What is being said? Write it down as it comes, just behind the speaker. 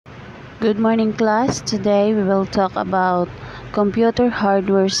Good morning, class. Today we will talk about computer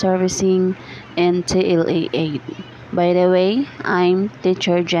hardware servicing in TLE 8. By the way, I'm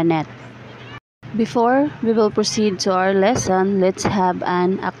teacher Janet. Before we will proceed to our lesson, let's have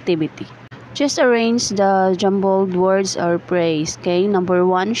an activity. Just arrange the jumbled words or phrase. Okay, number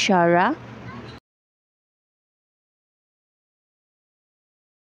 1, Shara.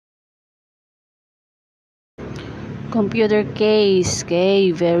 Computer case.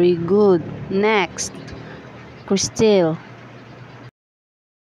 Okay, very good. Next, Crystal.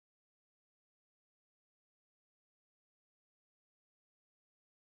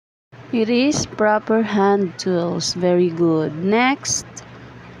 It is proper hand tools. Very good. Next,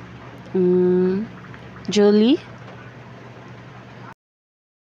 Julie.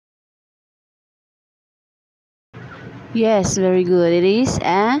 Yes, very good. It is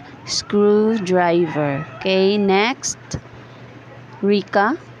a screwdriver. Okay, next,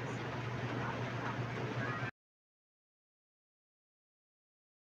 Rika.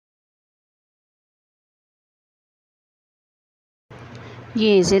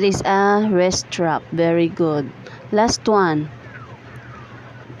 Yes, it is a wrist strap. Very good. Last one,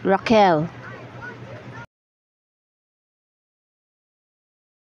 Raquel.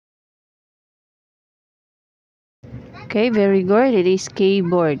 Okay, very good. It is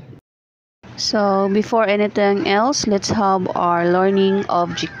keyboard. So, before anything else, let's have our learning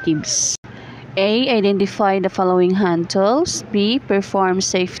objectives. A. Identify the following hand tools. B. Perform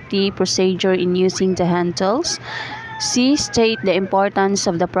safety procedure in using the hand tools. C. State the importance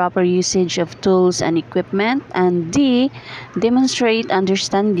of the proper usage of tools and equipment. And D. Demonstrate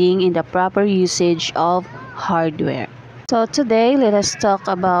understanding in the proper usage of hardware. So today, let us talk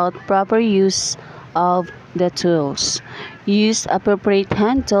about proper use of the tools. Use appropriate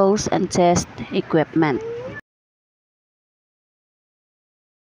hand tools and test equipment.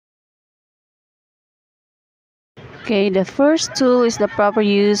 Okay, the first tool is the proper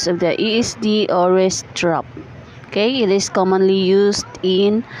use of the ESD or wrist strap. Okay, it is commonly used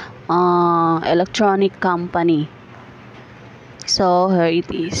in electronic company. So here it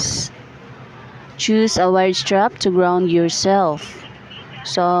is. Choose a wire strap to ground yourself.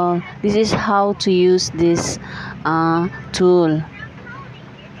 So this is how to use this tool.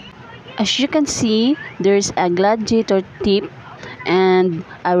 As you can see, there's a gladiator tip and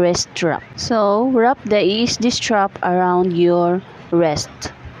a wrist strap. So wrap the ESD strap around your wrist.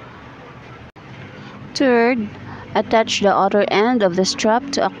 Third, attach the other end of the strap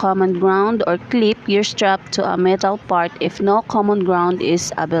to a common ground or clip your strap to a metal part if no common ground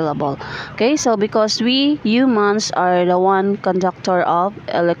is available. Okay, so because we humans are the one conductor of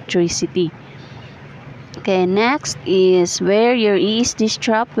electricity. Okay, next is wear your ESD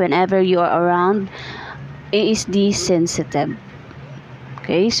strap whenever you are around ESD sensitive.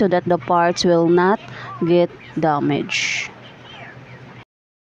 Okay, so that the parts will not get damaged.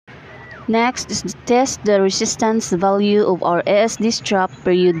 Next is to test the resistance value of our ESD strap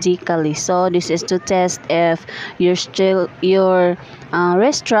periodically. So this is to test if your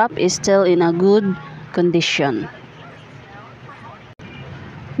wrist strap is still in a good condition.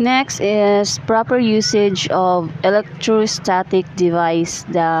 Next is proper usage of electrostatic device,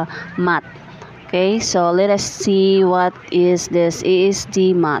 the mat. Okay, so let us see what is this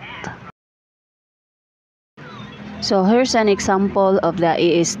ESD mat. So here's an example of the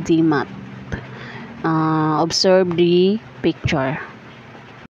ESD mat. Observe the picture.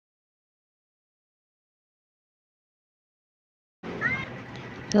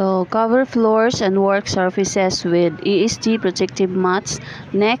 So cover floors and work surfaces with ESD protective mats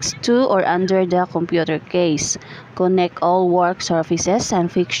next to or under the computer case. Connect all work surfaces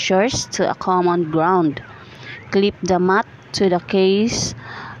and fixtures to a common ground. Clip the mat to the case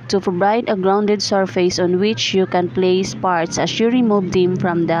to provide a grounded surface on which you can place parts as you remove them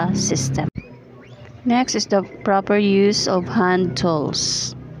from the system. Next is the proper use of hand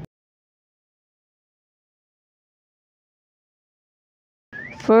tools.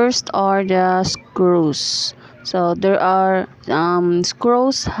 First are the screws. So there are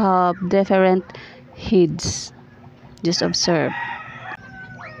screws have different heads. Just observe.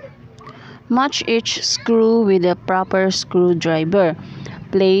 Match each screw with a proper screwdriver.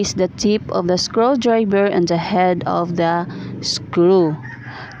 Place the tip of the screwdriver on the head of the screw.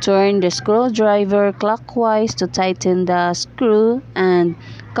 Turn the screwdriver clockwise to tighten the screw and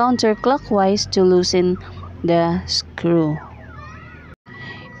counterclockwise to loosen the screw.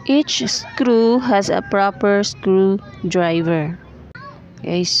 Each screw has a proper screwdriver.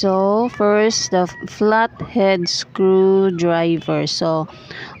 Okay, so first the flat head screwdriver. So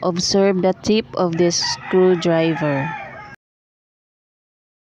observe the tip of this screwdriver.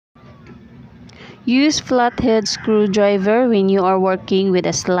 Use flathead screwdriver when you are working with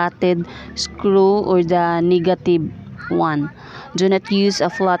a slotted screw or the negative one. Do not use a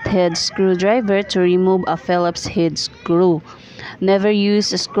flathead screwdriver to remove a Phillips head screw. Never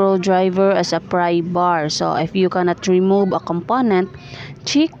use a screwdriver as a pry bar. So if you cannot remove a component,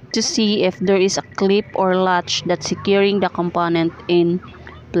 check to see if there is a clip or latch that's securing the component in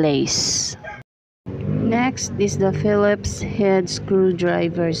place. Next is the Phillips head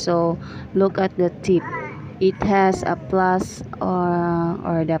screwdriver. So look at the tip. It has a plus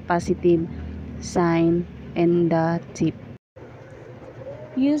or the positive sign in the tip.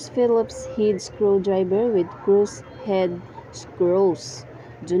 Use Phillips head screwdriver with cruise head screws.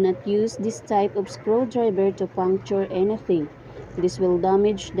 Do not use this type of screwdriver to puncture anything. This will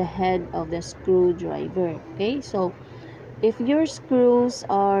damage the head of the screwdriver. Okay, so if your screws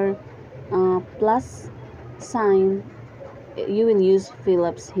are plus sign, you will use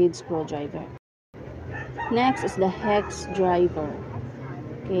Phillips head screwdriver. Next is the hex driver.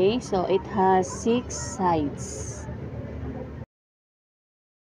 Okay, so it has 6 sides.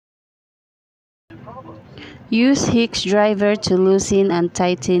 Use hex driver to loosen and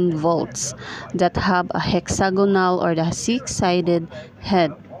tighten bolts that have a hexagonal or the 6-sided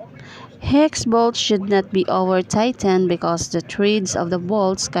head. Hex bolts should not be over-tightened because the threads of the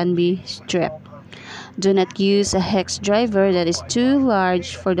bolts can be stripped. Do not use a hex driver that is too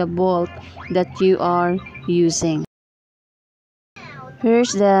large for the bolt that you are using.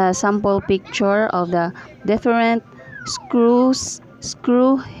 Here's the sample picture of the different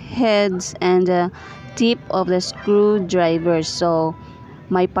screw heads, and the tip of the screwdriver. So,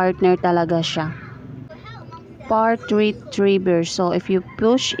 my partner talaga siya. Part retriever. So, if you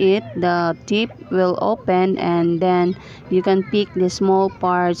push it, the tip will open and then you can pick the small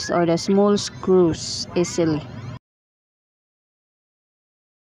parts or the small screws easily.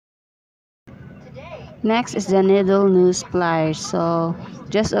 Next is the needle nose pliers. So,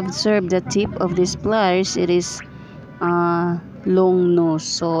 just observe the tip of this pliers. It is long nose,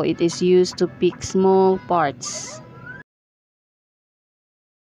 so it is used to pick small parts.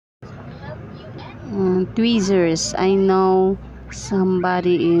 Tweezers. I know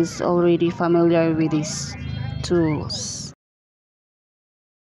somebody is already familiar with these tools.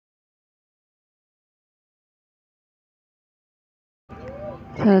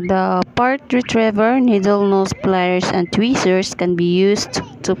 The part retriever, needle nose pliers, and tweezers can be used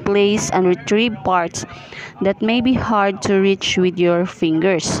to place and retrieve parts that may be hard to reach with your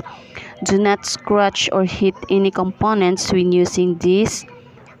fingers. Do not scratch or hit any components when using these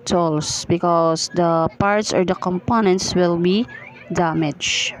tools because the parts or the components will be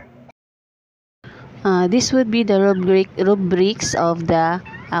damaged. This would be the rubrics of the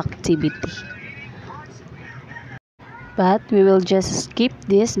activity. But we will just skip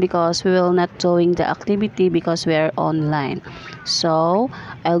this because we will not doing the activity because we are online. So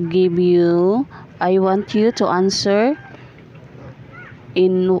I want you to answer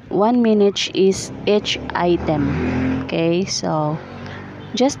in 1 minute is each item. Okay, so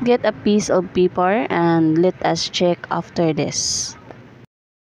just get a piece of paper and let us check after this.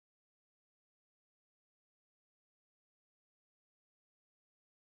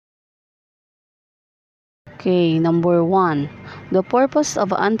 Okay, number 1. The purpose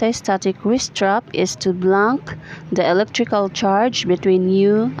of anti-static wrist strap is to blank the electrical charge between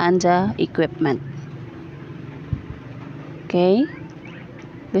you and the equipment. Okay,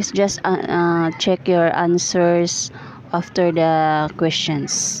 let's just check your answers after the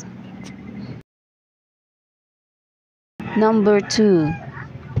questions. Number 2.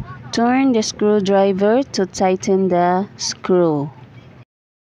 Turn the screwdriver to tighten the screw.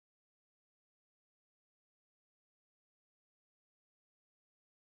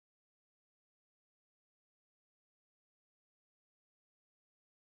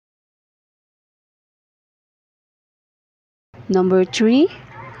 Number 3.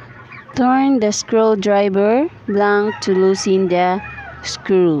 Turn the screwdriver blank to loosen the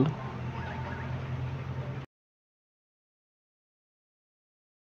screw.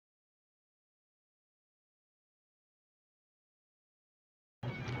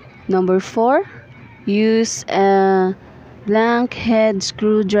 Number 4. Use a blank head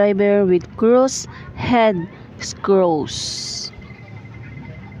screwdriver with cross head screws.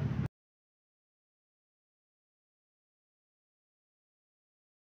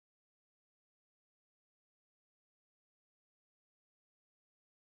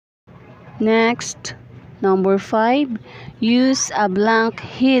 Next, number 5. Use a blank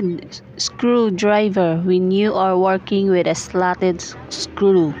head screwdriver when you are working with a slotted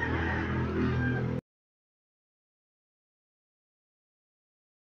screw.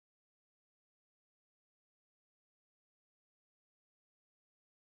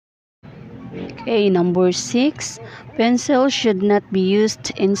 Okay, number 6. Pencil should not be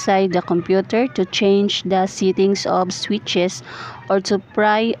used inside the computer to change the settings of switches or to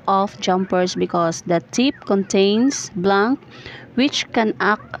pry off jumpers because the tip contains blank which can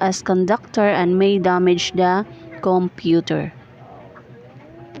act as conductor and may damage the computer.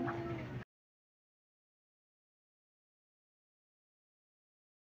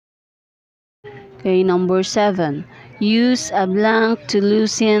 Okay, number 7. Use a blank to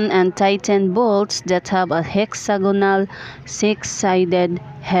loosen and tighten bolts that have a hexagonal 6-sided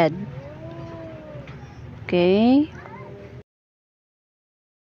head. Okay.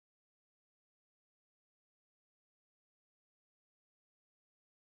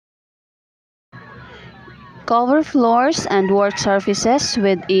 Cover floors and work surfaces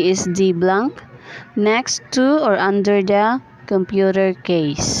with ESD blank next to or under the computer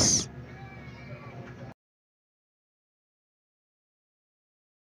case.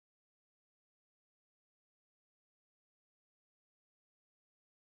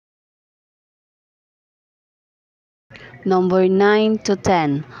 Number 9 to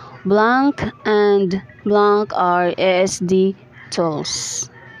 10. Blank and blank are ESD tools.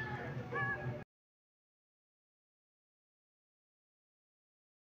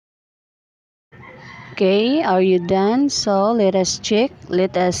 Okay, are you done? So let us check.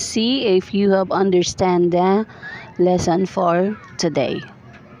 Let us see if you have understand the lesson for today.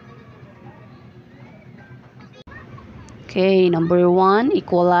 Okay, number 1,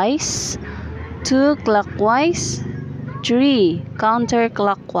 equalize. 2, clockwise. 3,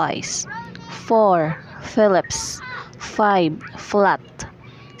 counterclockwise. 4, Phillips. 5, flat.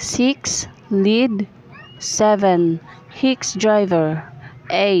 6, lead. 7, Hicks driver.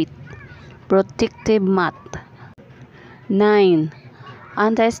 8, protective mat. 9,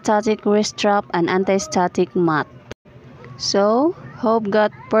 anti-static wrist strap and anti-static mat. So, hope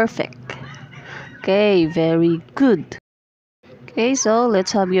got perfect. Okay, very good. Okay, so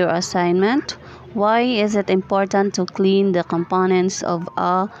let's have your assignment. Why is it important to clean the components of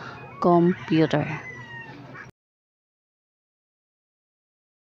a computer?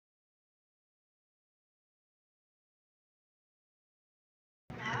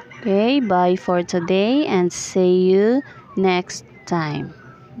 Okay, bye for today and see you next time.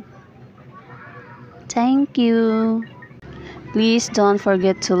 Thank you. Please don't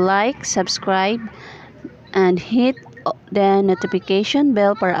forget to like, subscribe, and hit the notification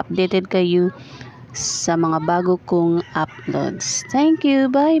bell para updated kayo sa mga bago kong uploads. Thank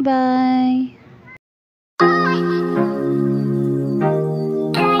you. Bye-bye.